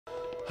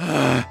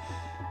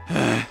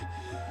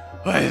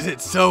Why is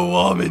it so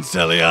warm in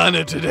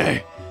Seliana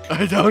today?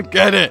 I don't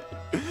get it.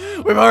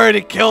 We've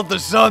already killed the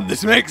sun.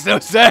 This makes no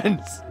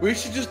sense. We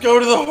should just go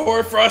to the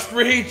Hoarfrost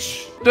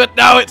Reach. But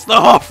now it's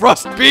the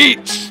Hoarfrost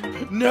Beach.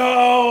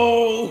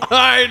 No.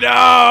 I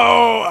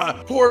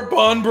know. Poor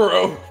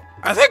Bonborough.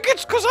 I think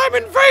it's because I'm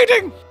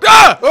invading.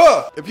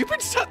 Have you been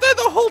sat there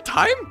the whole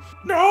time?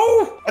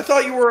 No. I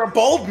thought you were a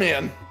bald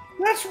man.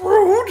 That's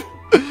rude.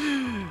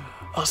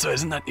 Also,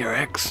 isn't that your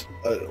ex?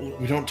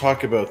 We don't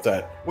talk about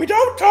that. We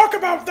don't talk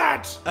about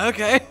that!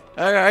 Okay,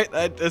 alright,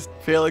 I just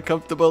feel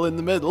uncomfortable in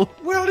the middle.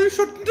 Well, you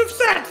shouldn't have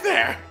sat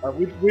there!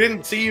 We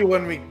didn't see you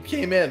when we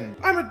came in.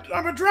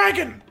 I'm a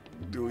dragon!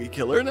 Do we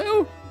kill her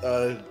now?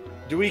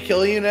 Do we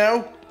kill you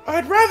now?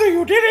 I'd rather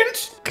you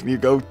didn't! Can you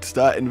go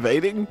start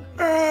invading?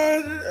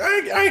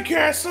 I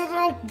guess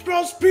I'll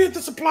be at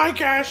the supply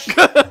cache.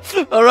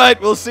 Alright,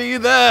 we'll see you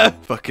there.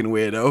 Fucking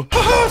weirdo.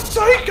 Oh,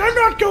 psych! I'm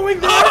not going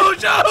there! Oh,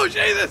 no,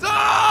 Jesus!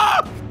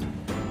 Ah!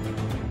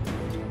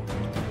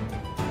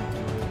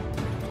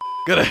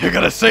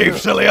 Gotta save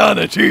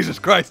Seliana, Jesus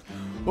Christ.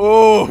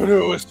 Oh,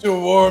 it was too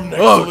warm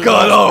next oh to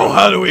God, the oh,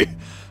 how do we?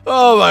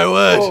 Oh, my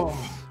word. Oh.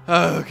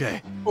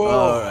 Okay. Oh,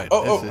 all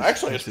right.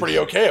 Actually, it's pretty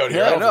okay out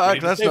here. Yeah, no,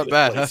 that's not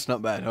bad. That's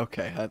not bad.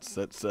 Okay,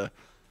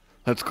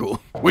 that's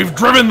cool. We've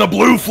driven the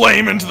blue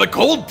flame into the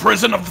cold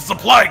prison of the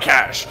supply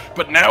cache,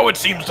 but now it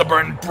seems to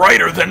burn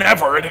brighter than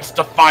ever in its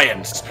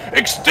defiance.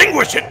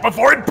 Extinguish it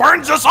before it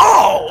burns us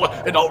all,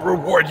 and I'll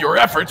reward your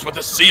efforts with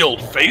a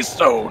sealed face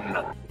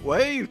stone.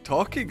 Why are you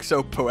talking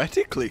so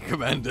poetically,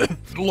 Commander?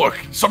 Look,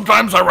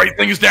 sometimes I write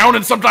things down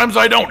and sometimes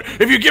I don't.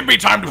 If you give me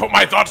time to put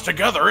my thoughts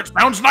together, it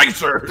sounds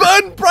nicer.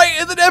 Burn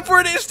brighter than ever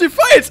in its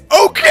defiance.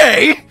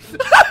 Okay.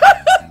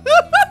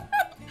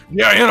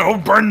 Yeah, you know,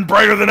 burn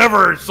brighter than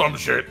ever or some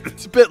shit.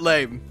 It's a bit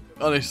lame,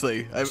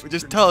 honestly.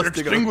 Just tell us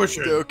to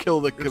go kill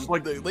the.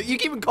 Like, you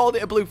even called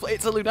it a blue flame.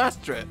 It's a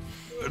Lunastra.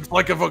 It's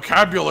like a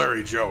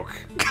vocabulary joke.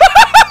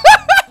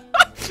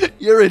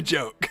 You're a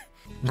joke.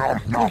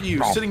 Look at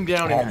you sitting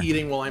down and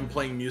eating while I'm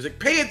playing music.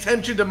 Pay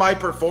attention to my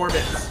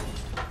performance.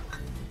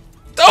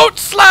 Don't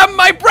slam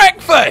my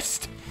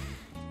breakfast!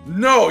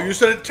 No, you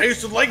said it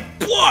tasted like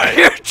blood.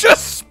 You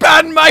just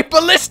span my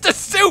ballista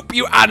soup,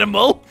 you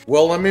animal!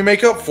 Well, let me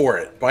make up for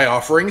it by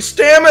offering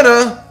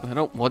stamina. I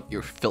don't want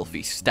your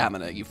filthy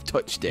stamina. You've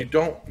touched it.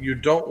 You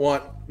don't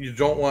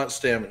want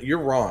stamina. You're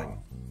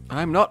wrong.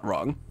 I'm not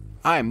wrong.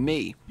 I'm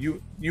me.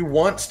 You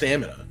want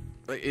stamina.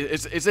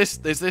 Is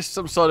this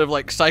some sort of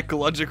like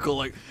psychological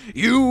like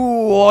you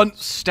want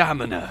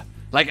stamina?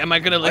 Like, am I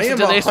gonna listen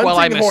to this while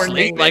I'm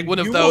asleep? Like one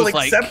of those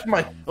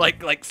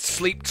like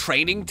sleep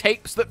training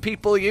tapes that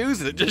people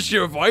use? Is it just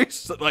your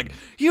voice? Like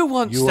you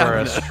want stamina? You are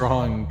a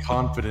strong,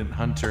 confident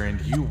hunter,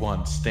 and you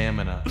want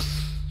stamina.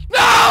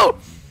 No!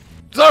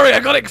 Sorry, I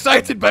got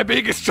excited by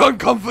being a strong,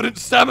 confident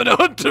stamina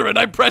hunter, and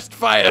I pressed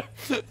fire.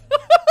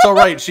 It's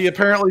alright, she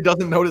apparently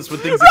doesn't notice when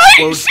things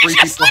explode 3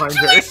 feet behind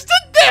her. Stood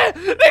there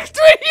next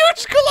to a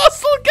huge,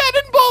 colossal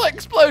cannonball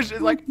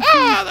explosion. Like,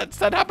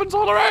 that happens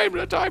all around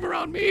the time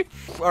around me.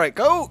 Alright,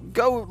 go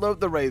load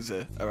the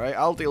razor, alright?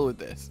 I'll deal with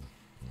this.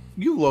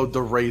 You load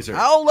the razor.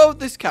 I'll load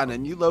this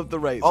cannon, you load the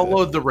razor. I'll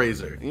load the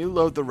razor. You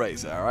load the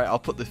razor, alright? I'll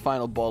put the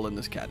final ball in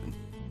this cannon.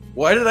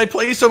 Why did I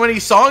play so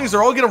many songs?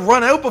 They're all gonna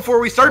run out before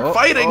we start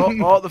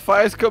fighting. Oh, the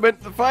fire's coming.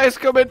 The fire's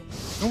coming.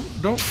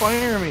 Don't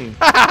fire me.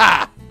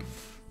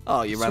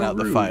 Oh, you ran out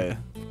the fire.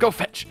 Go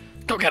fetch.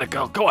 Go get it,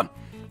 girl. Go on.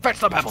 Fetch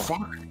the pebble.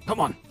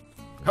 Come on.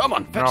 Come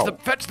on. Fetch the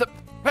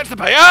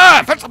pebble.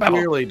 Ah, fetch the pebble.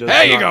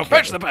 There you go.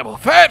 Fetch the pebble.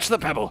 Fetch the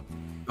pebble.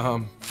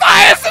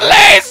 Fire's the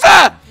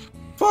laser!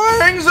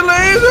 Firing's the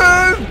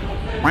laser!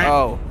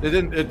 Oh. It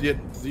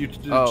didn't.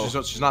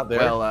 She's not there.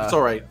 Well, it's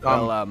all right.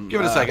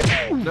 Give it a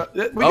second. No,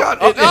 we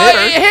got it.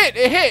 It hit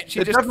her. It hit. She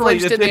it just definitely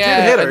flinched it in the did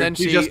air, hit her. and then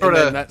she just sort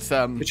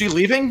of. Is she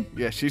leaving?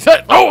 Yeah, she's.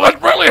 Oh,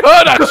 that really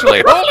hurt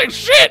actually. Holy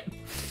shit!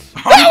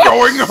 I'm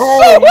going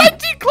home. So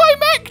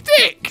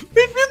anticlimactic. It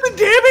did the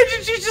damage,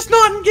 and she's just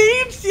not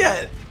engaged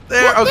yet.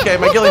 There. Okay,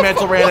 my Gilly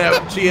Mantle ran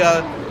out. She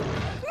None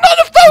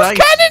of those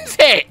cannons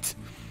hit.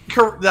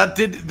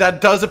 That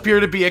does appear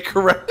to be a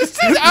correct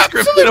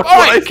description of all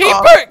what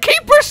right,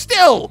 keep her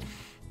still.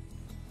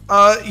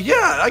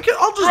 Yeah, I'll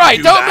just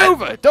do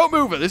that. Don't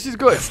move her. This is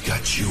good. I've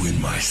got you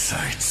in my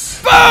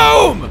sights.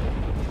 Boom!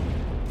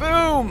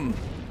 Boom!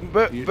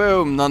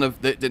 Boom! None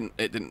of it didn't.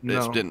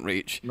 This didn't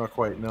reach. Not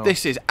quite. No.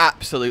 This is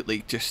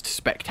absolutely just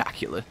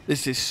spectacular.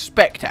 This is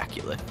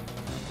spectacular.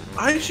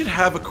 I should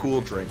have a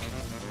cool drink.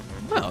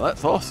 Oh,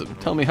 that's awesome.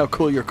 Tell me how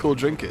cool your cool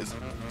drink is.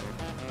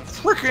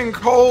 Freaking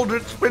cold.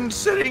 It's been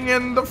sitting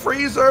in the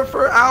freezer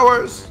for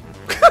hours.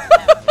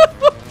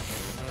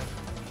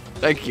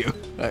 Thank you.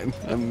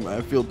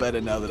 I feel better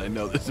now that I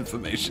know this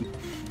information.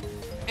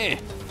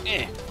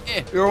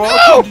 You're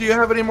welcome. Do you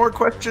have any more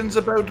questions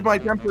about my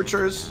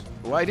temperatures?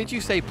 Why did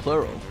you say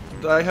plural?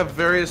 I have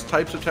various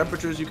types of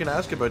temperatures you can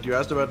ask about. You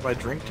asked about my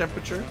drink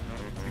temperature.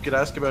 You could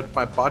ask about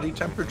my body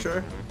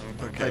temperature.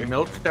 Okay. My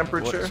milk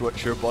temperature.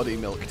 What's your body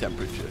milk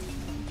temperature?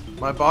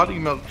 My body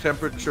milk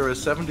temperature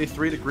is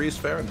 73 degrees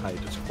Fahrenheit.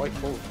 It's quite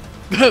cold.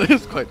 That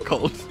is quite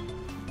cold.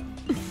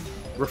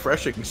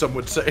 Refreshing, some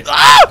would say.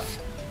 Ah!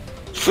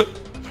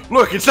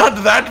 Look, it's not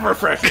that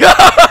refreshing.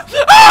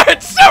 Ah,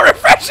 it's so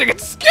refreshing,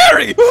 it's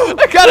scary!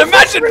 I can't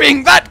imagine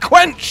being that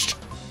quenched!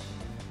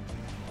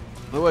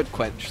 The word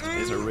quenched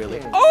is a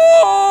really...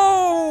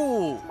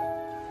 Oh!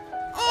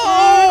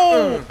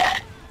 Oh!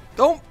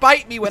 Don't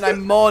bite me when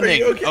I'm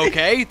mourning,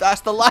 okay?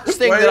 That's the last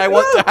thing that I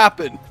want to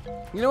happen.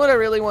 You know what I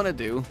really want to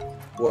do?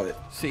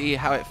 What? See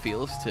how it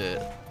feels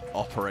to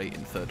operate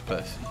in third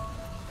person.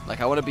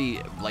 Like, I want to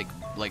be, like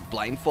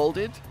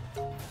blindfolded.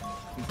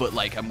 But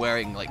like I'm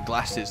wearing like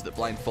glasses that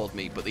blindfold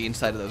me, but the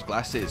inside of those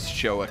glasses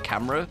show a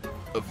camera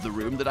of the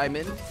room that I'm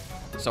in,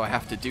 so I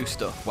have to do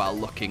stuff while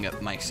looking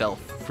at myself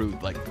through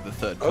like the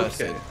third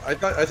person. Okay, I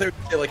thought you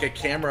had like a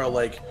camera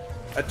like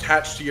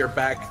attached to your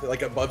back,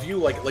 like above you,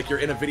 like you're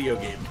in a video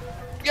game.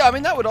 Yeah, I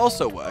mean that would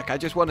also work. I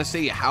just want to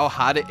see how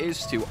hard it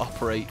is to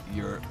operate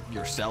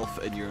yourself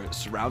and your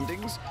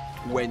surroundings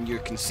when you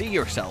can see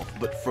yourself,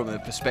 but from a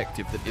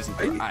perspective that isn't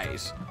your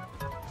eyes.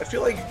 I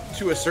feel like,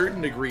 to a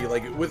certain degree,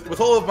 like, with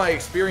all of my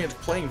experience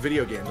playing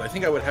video games, I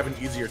think I would have an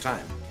easier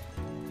time.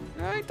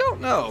 I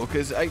don't know,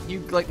 because you,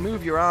 like,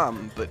 move your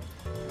arm, but,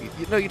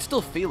 you know, you'd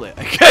still feel it.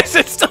 I guess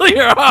it's still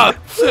your arm.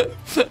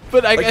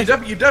 But I guess...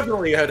 You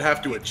definitely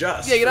have to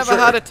adjust. Yeah, you'd have a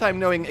harder time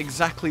knowing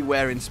exactly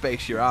where in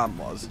space your arm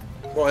was.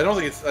 Well, I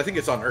think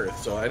it's on Earth,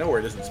 so I know where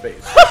it is in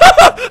space.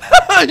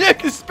 Yeah,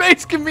 because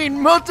space can mean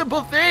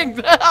multiple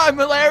things. I'm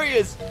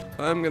hilarious.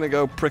 I'm gonna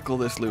go prickle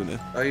this Luna.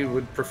 I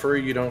would prefer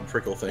you don't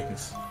prickle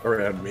things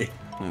around me.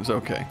 It's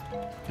okay.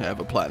 I have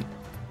a plan.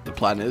 The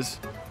plan is...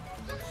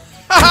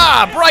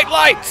 Haha! Bright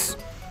lights!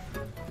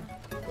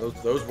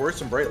 Those were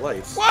some bright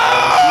lights.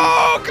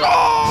 Whoa!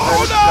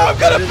 God! No, I'm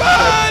gonna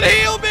burn!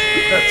 Heal me!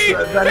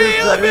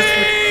 Heal me!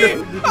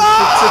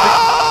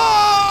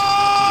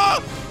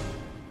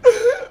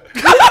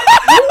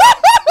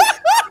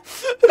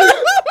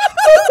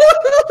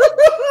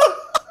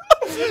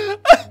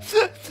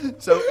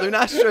 So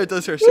Lunastra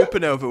does her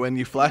supernova when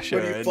you flash her.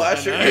 When you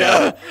flash her,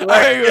 yeah.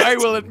 I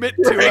will admit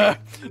to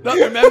not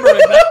remembering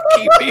that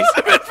key piece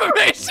of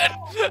information.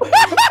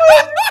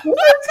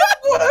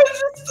 What I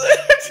just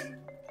said.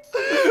 I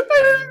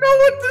didn't know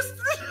what this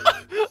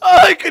did. All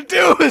I could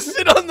do was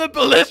sit on the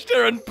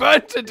ballista and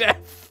burn to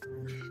death.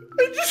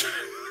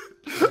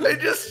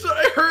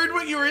 I heard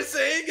what you were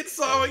saying and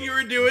saw what you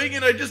were doing,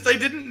 and I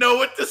didn't know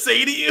what to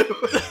say to you.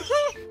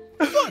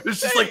 It's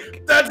just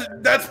like,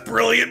 that's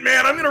brilliant,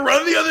 man. I'm gonna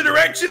run the other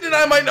direction and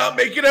I might not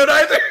make it out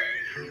either.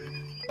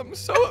 I'm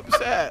so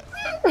upset.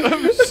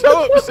 I'm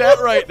so upset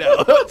right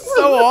now. That's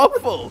so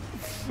awful.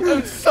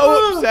 I'm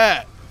so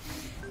upset.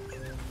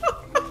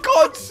 For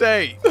God's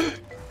sake.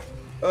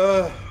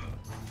 The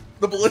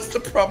ballista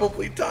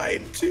probably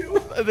died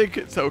too. I think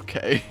it's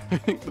okay. I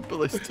think the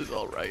ballista's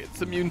alright.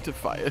 It's immune to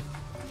fire.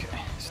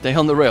 Okay. Stay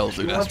on the rails,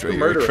 Lunastra.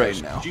 You're a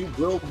train now. She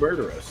will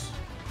murder us.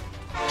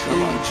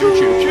 Come on, choo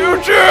choo choo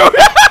choo!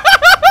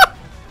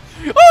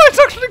 Oh, it's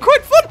actually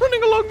quite fun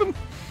running along them.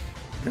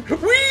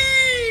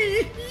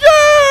 Whee!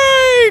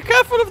 Yay!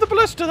 Careful of the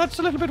ballista, that's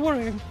a little bit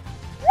worrying.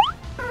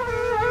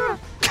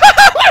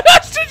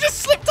 She just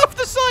slipped off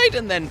the side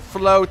and then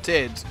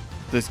floated.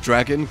 This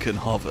dragon can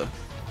hover,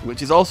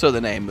 which is also the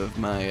name of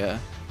my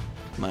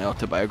my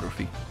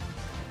autobiography.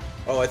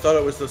 Oh, I thought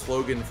it was the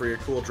slogan for your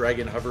cool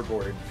dragon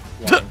hoverboard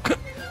line.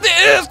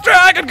 This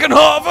dragon can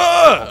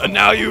hover, and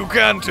now you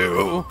can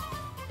too.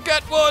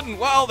 Get one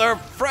while they're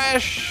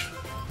fresh.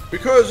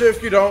 Because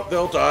if you don't,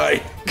 they'll die.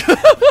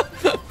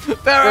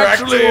 They're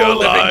actually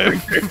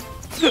alive.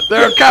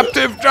 They're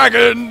captive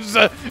dragons.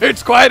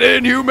 It's quite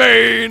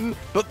inhumane,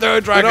 but they're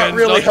dragons, they're not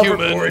really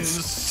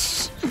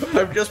humans.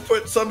 I've just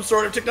put some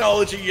sort of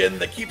technology in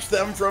that keeps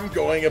them from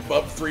going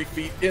above 3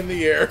 feet in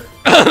the air.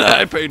 And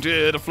I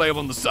painted a flame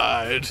on the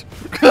side.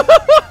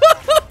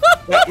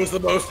 That was the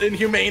most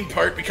inhumane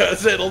part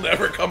because it'll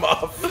never come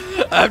off.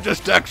 I've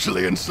just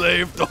actually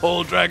enslaved the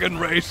whole dragon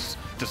race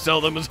to sell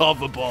them as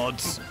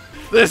hoverboards.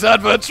 This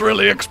advert's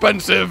really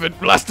expensive.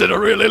 It lasted a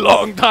really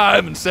long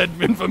time and said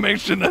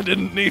information I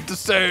didn't need to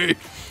say.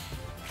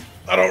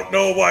 I don't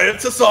know why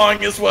it's a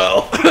song as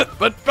well.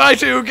 But buy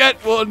two, get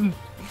one.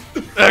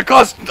 It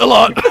cost a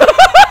lot.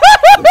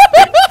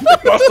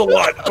 It costs a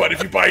lot, but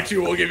if you buy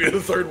two, we'll give you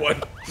the third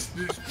one.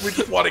 We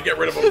just want to get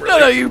rid of them. Really.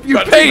 No, you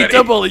pay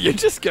double and you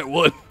just get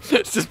one.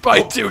 It's just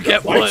buy two,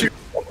 get one. Two.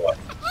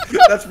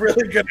 That's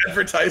really good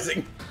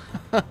advertising.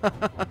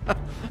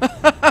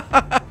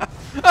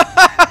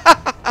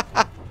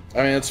 I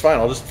mean, it's fine.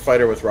 I'll just fight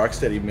her with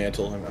Rocksteady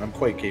Mantle. I'm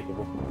quite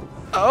capable.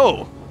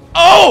 Oh.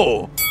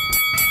 Oh!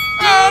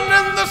 And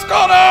in this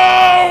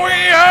corner, we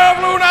have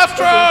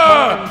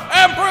Lunastra,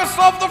 Empress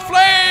of the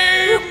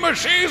Flame.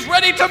 She's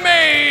ready to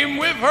maim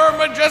with her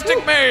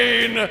majestic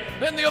mane.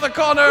 In the other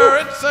corner,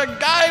 it's a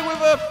guy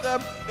with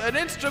an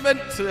instrument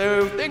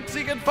who thinks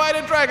he can fight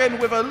a dragon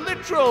with a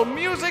literal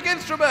music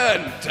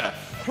instrument.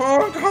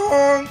 Honk,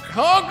 honk.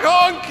 Honk,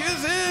 honk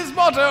is his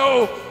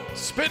motto.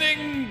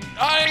 Spinning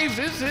eyes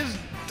is his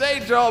day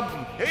job.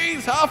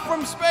 He's half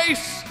from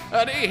space,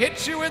 and he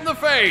hits you in the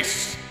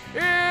face. The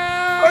pink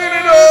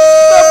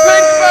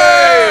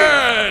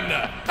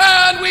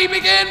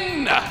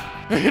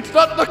It's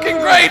not looking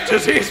great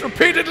as he's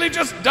repeatedly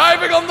just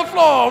diving on the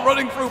floor,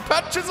 running through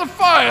patches of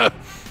fire.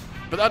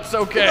 But that's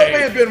okay. Well, that may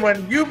have been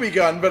when you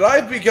begun, but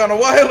I've begun a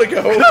while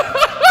ago.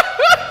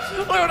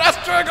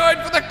 Lunastra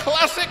going for the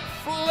classic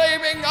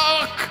flaming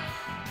arc.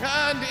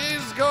 And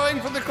is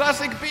going for the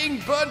classic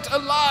being burnt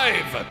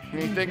alive.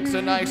 He thinks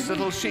a nice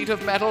little sheet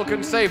of metal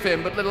can save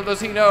him, but little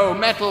does he know,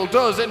 metal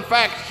does in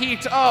fact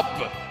heat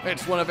up.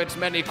 It's one of its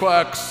many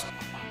quirks.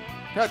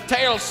 A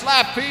tail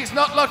slap, he's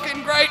not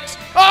looking great.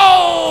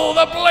 Oh,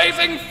 the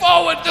blazing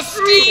forward, the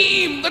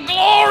steam, the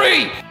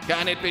glory.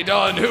 Can it be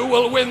done? Who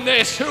will win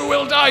this? Who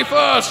will die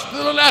first? The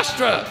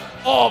Lunastra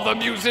or the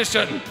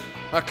musician?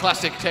 A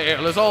classic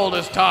tale as old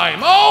as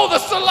time. Oh, the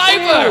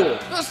saliva! Ooh.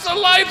 The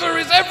saliva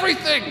is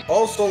everything!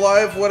 I'll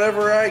salive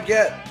whatever I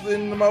get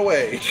in my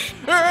way. It's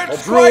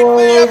quite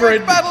the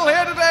epic battle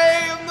here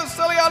today in the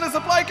Seliana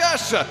supply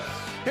cache.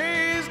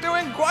 He's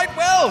doing quite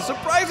well,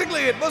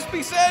 surprisingly, it must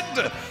be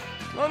said.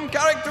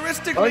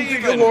 Uncharacteristically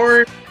even.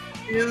 Hunting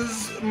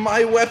is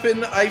my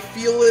weapon. I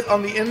feel it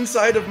on the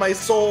inside of my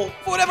soul.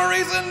 For whatever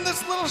reason,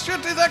 this little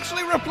shit is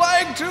actually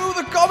replying to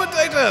the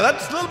commentator.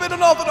 That's a little bit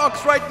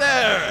unorthodox right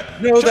there.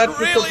 No, that's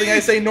really something I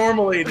say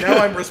normally. Now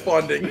I'm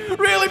responding.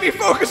 Really be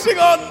focusing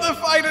on the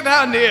fight at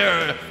hand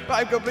here.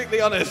 I'm completely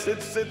honest.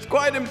 It's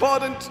quite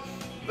important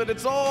that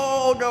it's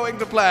all going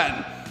to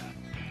plan.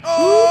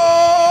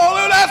 Oh,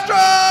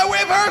 Lunastra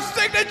with her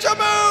signature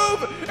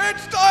move!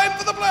 It's time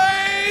for the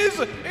blaze!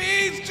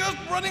 He's just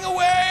running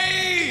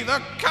away! The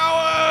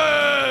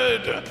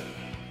coward!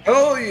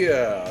 Oh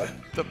yeah!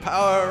 The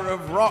power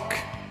of rock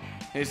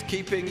is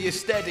keeping you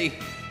steady.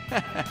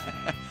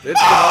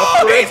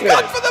 Oh, he's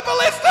gone for the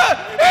ballista!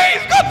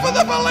 He's gone for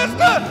the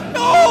ballista!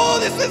 Oh,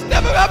 this has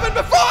never happened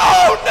before!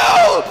 Oh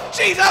no!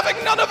 She's having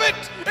none of it!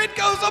 It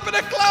goes up in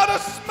a cloud of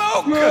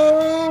smoke!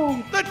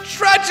 No! The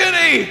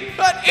tragedy!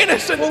 That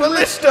innocent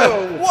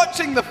ballista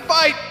watching the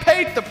fight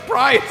paid the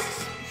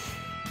price!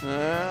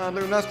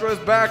 Lunastra is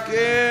back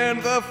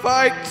in the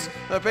fight!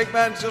 The big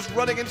man's just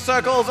running in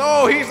circles.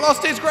 Oh, he's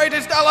lost his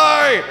greatest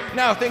ally!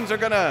 Now things are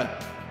gonna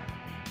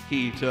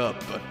heat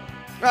up.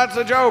 That's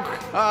a joke.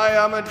 I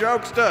am a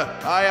jokester.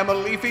 I am a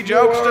leafy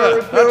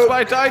jokester. That's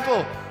my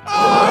title.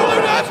 Oh,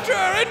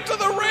 Lunastra into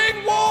the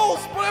ring walls,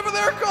 whatever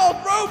they're called,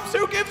 ropes.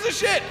 Who gives a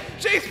shit?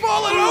 She's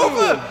fallen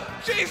over.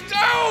 She's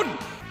down.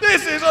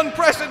 This is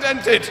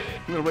unprecedented.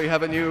 Will we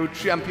have a new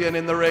champion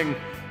in the ring?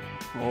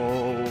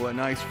 Oh, a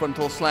nice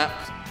frontal slap.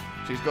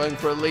 She's going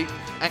for a leap,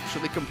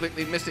 actually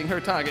completely missing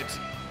her target.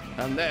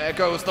 And there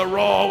goes the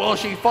roar. Will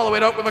she follow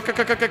it up with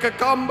a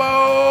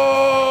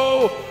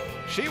combo?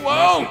 She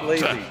won't.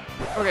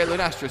 Okay,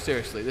 Lunastra,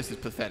 seriously, this is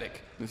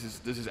pathetic. This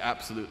is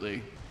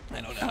absolutely.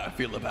 I don't know how I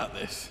feel about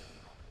this.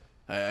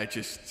 I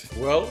just.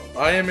 Well,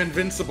 I am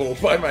invincible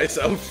by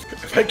myself.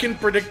 If I can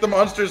predict the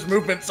monster's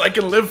movements, I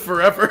can live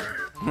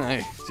forever.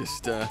 I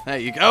just. There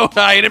you go.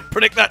 You didn't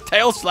predict that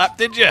tail slap,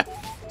 did you?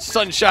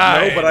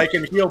 Sunshine. No, but I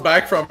can heal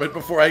back from it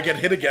before I get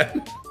hit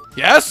again.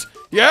 Yes.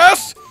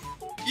 Yes.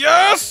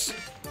 Yes.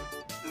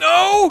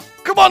 No.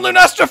 Come on,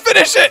 Lunastra,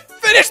 finish it.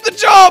 Finish the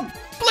job.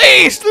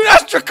 Please,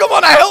 Lunastra, come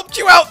on, I helped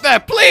you out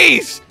there,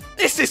 please!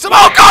 This is some—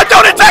 Oh god,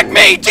 don't attack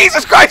me!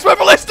 Jesus Christ, my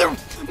ballista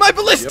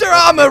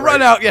armor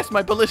run out! Yes,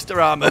 my ballista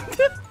armor.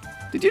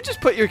 Did you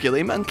just put your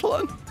ghillie mantle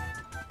on?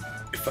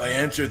 If I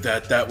answered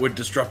that, that would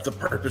disrupt the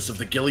purpose of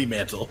the ghillie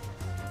mantle.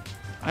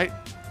 Are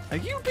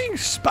you being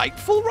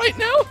spiteful right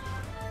now?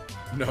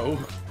 No,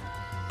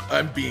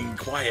 I'm being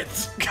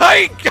quiet.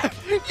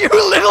 You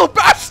little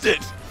bastard!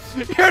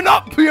 You're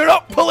not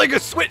pulling a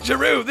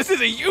switcheroo. This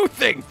is a you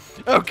thing,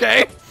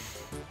 okay?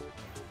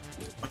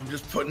 I'm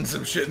just putting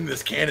some shit in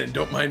this cannon,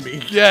 don't mind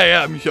me.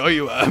 Yeah, I'm sure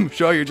you are. I'm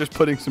sure you're just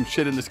putting some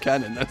shit in this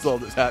cannon. That's all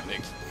that's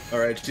happening.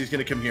 Alright, she's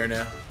gonna come here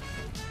now.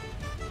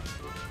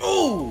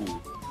 Ooh!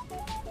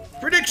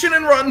 Prediction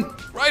and run!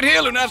 Right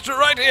here, Lunastra,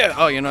 right here!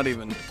 Oh, you're not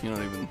even.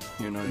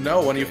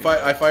 No, when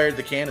I fired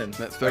the cannon.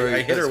 That's very,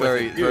 I hit her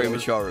with very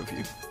mature of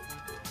you.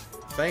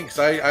 Thanks,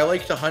 I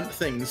like to hunt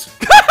things.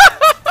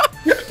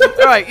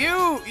 Alright,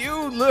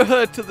 you lure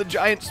her to the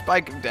giant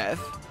spike of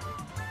death.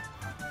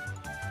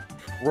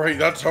 Right,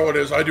 that's how it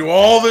is. I do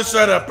all the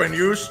setup and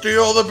you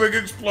steal the big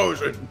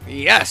explosion.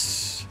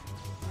 Yes.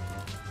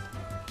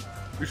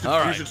 You should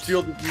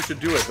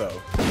do it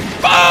though.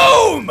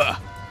 Boom!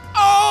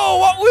 Oh,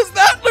 what was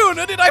that,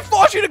 Luna? Did I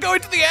force you to go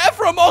into the air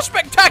for a more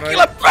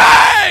spectacular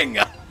bang?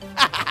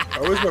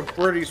 That was a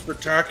pretty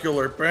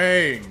spectacular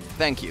bang.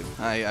 Thank you.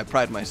 I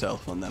pride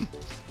myself on them.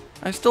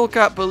 I still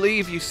can't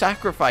believe you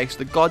sacrificed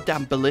the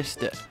goddamn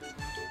ballista.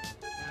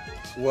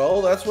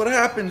 Well, that's what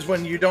happens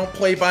when you don't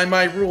play by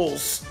my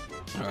rules.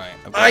 All right.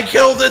 I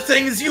kill the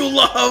things you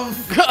love.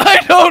 I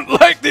don't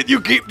like that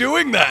you keep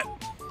doing that.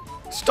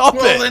 Stop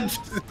it.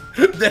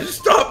 Then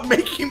stop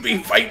making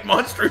me fight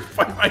monsters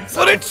by myself.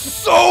 But it's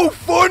so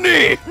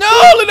funny.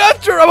 No,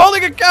 Lunastra, I'm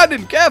holding a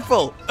cannon.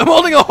 Careful. I'm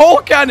holding a whole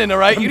cannon, all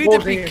right? You need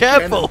to be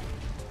careful.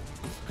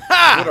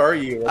 Ha! What are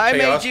you, a I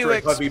made you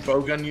heavy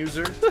bowgun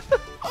user?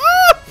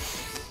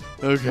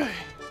 Okay.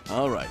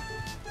 All right.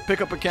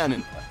 Pick up a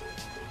cannon.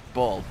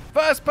 ball.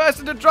 First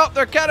person to drop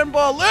their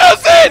cannonball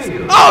loses!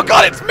 Oh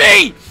god, it's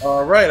me!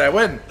 Alright, I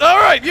win.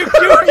 Alright, you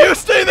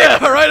stay there,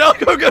 alright? I'll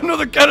go get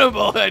another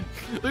cannonball head.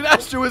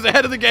 Lunastra was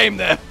ahead of the game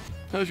there.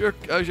 How's your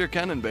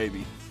cannon,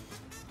 baby?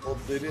 Well,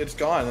 it's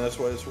gone, and that's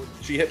what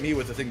she hit me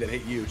with the thing that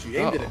hit you. She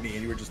aimed it at me,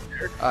 and you were just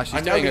there.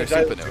 She's doing her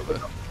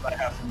supernova. I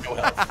have no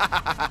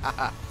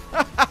health.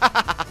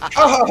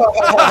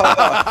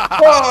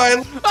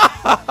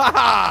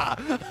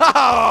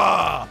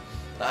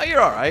 Oh,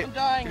 you're alright.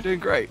 You're doing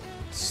great.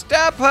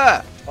 Stab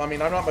her! I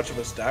mean, I'm not much of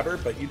a stabber,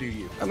 but you do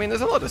you. I mean, there's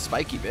a lot of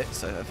spiky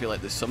bits. I feel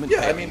like there's some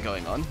impaling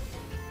going on.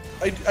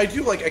 I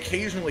do, like,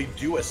 occasionally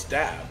do a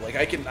stab. Like,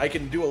 I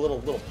can do a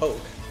little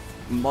poke.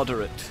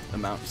 Moderate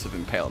amounts of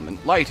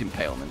impalement. Light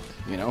impalement,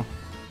 you know?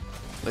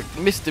 Like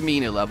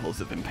misdemeanor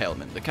levels of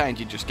impalement. The kind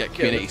you just get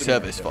community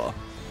service for.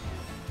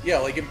 Yeah,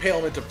 like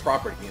impalement of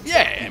property. And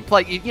yeah,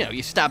 like,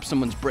 you stab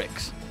someone's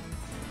bricks.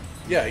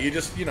 Yeah, you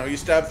just, you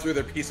stab through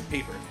their piece of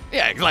paper.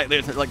 Yeah, like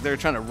they're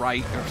trying to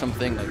write or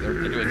something. Like they're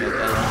doing a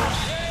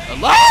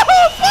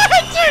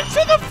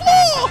to the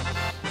floor!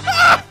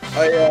 Ah!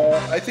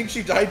 I think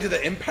she died to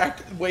the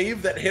impact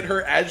wave that hit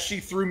her as she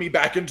threw me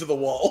back into the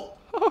wall.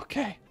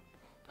 Okay.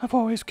 I've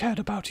always cared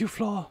about you,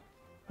 Flaw.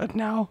 And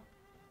now,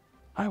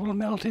 I will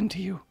melt into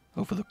you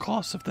over the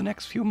course of the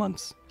next few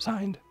months.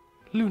 Signed,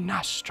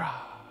 Lunastra.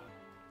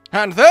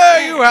 And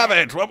there you have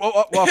it!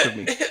 Walk with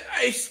me.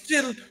 I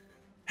still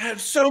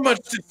have so much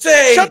to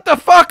say! Shut the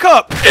fuck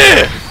up!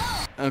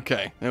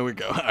 Okay, there we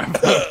go.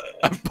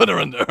 I've put her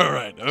under.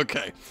 Alright,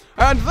 okay.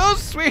 And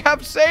thus we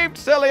have saved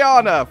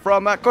Seliana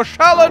from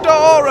Koshala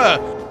Dahora,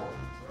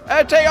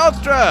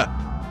 Eteostra,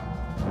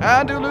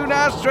 and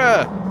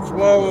Lunastra.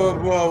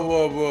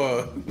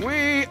 Whoa.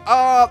 We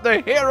are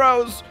the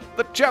heroes,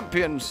 the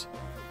champions,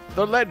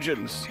 the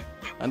legends.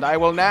 And I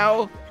will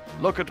now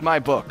look at my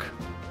book.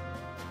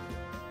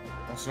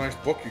 That's a nice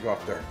book you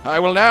got there. I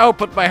will now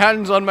put my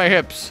hands on my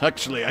hips.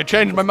 Actually, I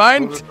changed my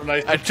mind.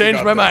 I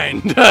changed my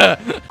mind.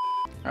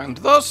 And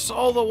thus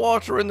all the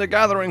water in the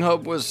gathering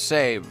hub was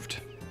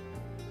saved.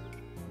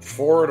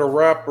 Before it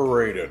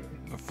evaporated.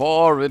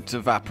 Before it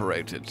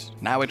evaporated.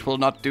 Now it will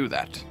not do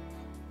that.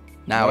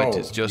 Now it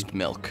is just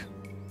milk.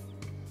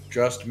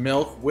 Just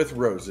milk with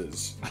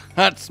roses.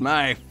 That's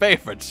my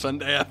favorite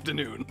Sunday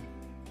afternoon.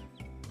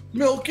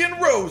 Milk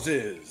and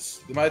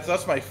Roses.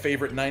 That's my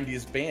favorite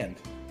 90s band.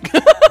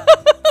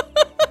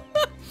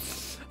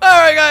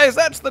 Alright guys,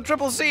 that's the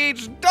Triple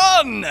Siege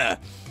done!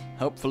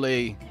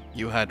 Hopefully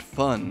you had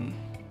fun.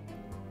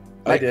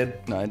 I did.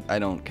 No, I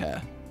don't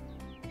care.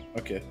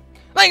 Okay.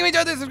 Like if you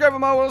enjoyed this, subscribe for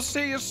more. We'll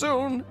see you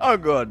soon.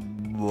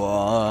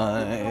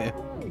 Goodbye.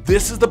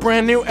 This is the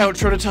brand new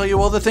outro to tell you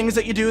all the things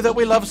that you do that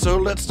we love. So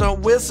let's start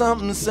with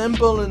something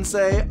simple and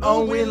say,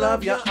 oh, we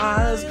love your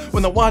eyes.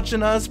 When they're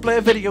watching us play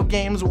video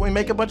games, when we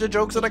make a bunch of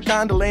jokes that are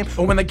kinda lame,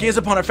 or when they gaze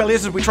upon our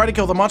failures as we try to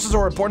kill the monsters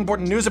or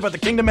important news about the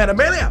kingdom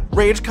Animalia.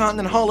 Rage,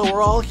 Continent, Hollow,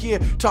 we're all here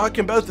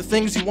talking about the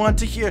things you want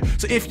to hear.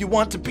 So if you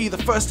want to be the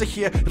first to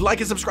hear, like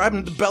and subscribe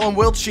and the bell and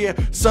we'll cheer.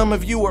 Some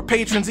of you are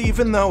patrons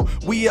even though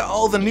we are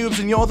all the noobs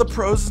and you're the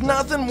pros. There's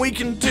nothing we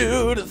can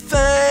do to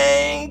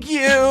thank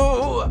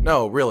you.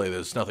 No, really,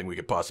 there's nothing we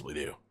could possibly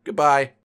do. Goodbye.